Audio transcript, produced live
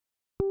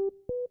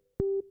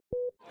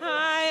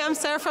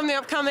Sarah from The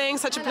Upcoming,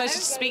 such a pleasure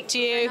to speak to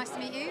you. Nice to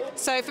meet you.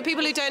 So for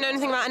people who don't know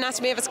anything about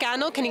Anatomy of a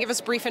Scandal, can you give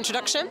us a brief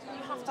introduction?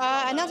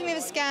 Anatomy of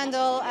a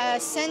Scandal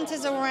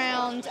centres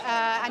around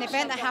an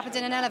event that happens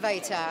in an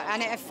elevator,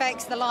 and it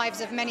affects the lives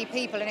of many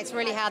people, and it's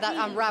really how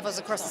that unravels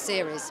across the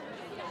series.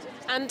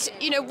 And,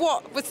 you know,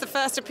 what was the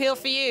first appeal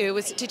for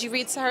you? Did you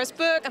read Sarah's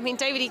book? I mean,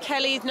 David E.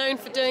 Kelley is known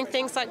for doing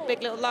things like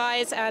Big Little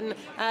Lies and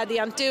The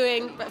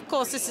Undoing, but of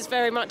course this is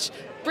very much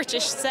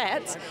British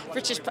set,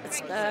 British,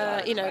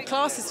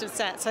 class system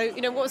set. So,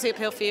 you know, what was the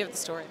appeal for you of the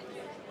story?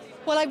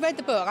 Well, I read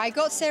the book. I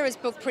got Sarah's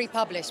book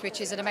pre-published,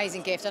 which is an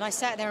amazing gift, and I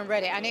sat there and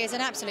read it, and it is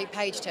an absolute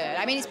page-turner.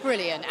 I mean, it's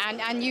brilliant,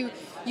 and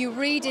you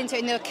read into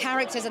it, and the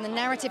characters, and the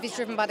narrative is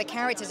driven by the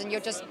characters, and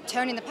you're just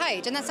turning the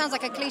page. And that sounds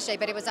like a cliche,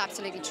 but it was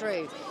absolutely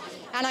true.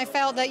 And I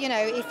felt that, you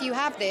know, if you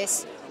have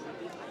this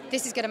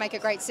is going to make a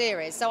great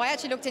series. So I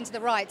actually looked into the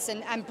rights,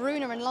 and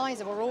Bruna and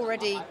Liza were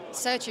already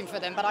searching for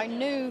them, but I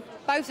knew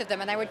both of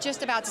them, and they were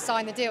just about to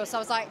sign the deal. So I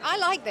was like, I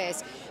like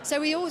this. So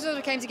we all sort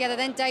of came together.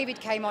 Then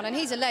David came on, and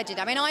he's a legend.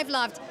 I mean, I've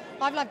loved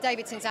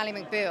David since Ally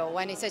McBeal,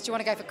 when he says, do you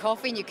want to go for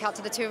coffee? And you cut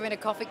to the two of them in a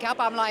coffee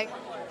cup. I'm like,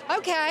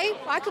 okay,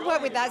 I could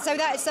work with that.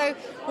 So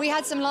we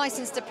had some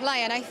license to play,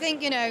 and I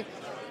think, you know,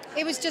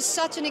 it was just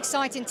such an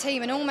exciting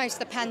team, and almost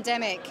the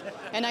pandemic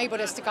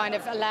enabled us to kind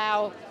of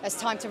allow us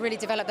time to really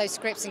develop those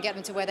scripts and get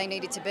them to where they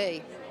needed to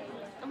be.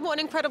 And what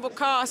an incredible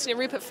cast, you know,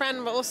 Rupert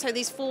Friend, but also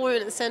these four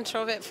women at the centre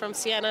of it, from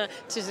Sienna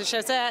to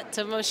Josette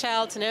to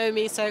Michelle to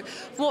Naomi. So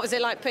what was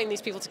it like putting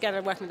these people together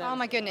and working with them? Oh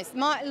my goodness,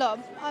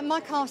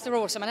 my cast are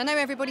awesome, and I know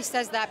everybody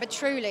says that, but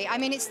truly, I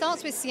mean, it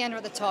starts with Sienna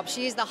at the top.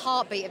 She is the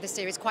heartbeat of the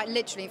series, quite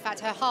literally. In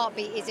fact, her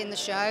heartbeat is in the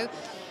show,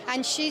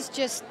 and she's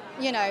just,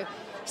 you know,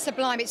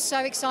 sublime. It's so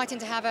exciting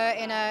to have her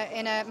in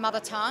a mother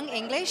tongue,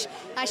 English,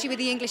 actually with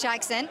the English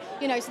accent,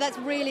 you know, so that's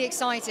really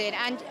exciting,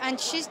 and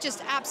she's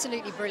just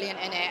absolutely brilliant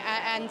in it,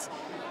 and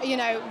you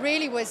know,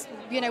 really was,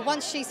 you know,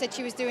 once she said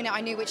she was doing it,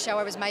 I knew which show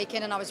I was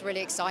making, and I was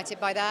really excited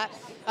by that.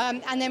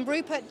 And then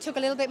Rupert took a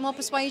little bit more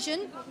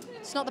persuasion.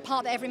 It's not the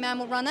part that every man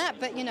will run at,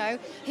 but you know,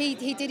 he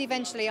did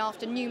eventually,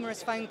 after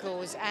numerous phone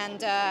calls and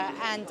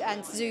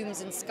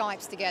Zooms and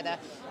Skypes together.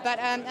 But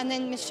and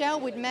then Michelle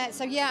would met.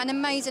 So yeah, an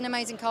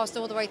amazing cast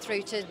all the way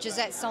through to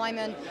Josette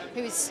Simon,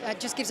 who is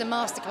just gives a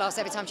masterclass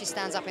every time she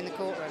stands up in the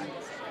courtroom.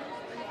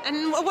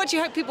 And what do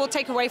you hope people will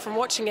take away from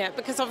watching it?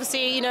 Because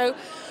obviously, you know,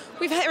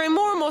 we're hearing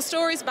more and more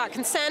stories about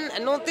consent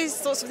and all these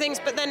sorts of things,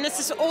 but then this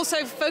is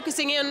also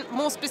focusing in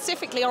more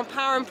specifically on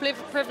power and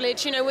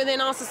privilege, you know,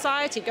 within our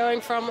society, going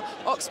from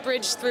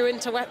Oxbridge through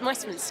into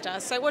Westminster.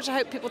 So what do you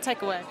hope people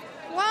take away?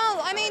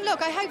 Well, I mean,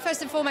 look, I hope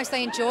first and foremost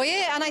they enjoy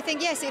it, and I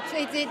think, yes,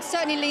 it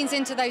certainly leans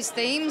into those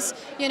themes,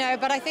 you know,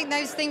 but I think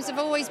those themes have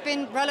always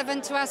been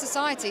relevant to our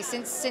society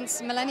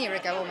since millennia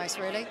ago almost,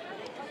 really.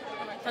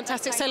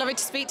 Fantastic. So lovely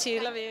to speak to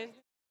you. Love you.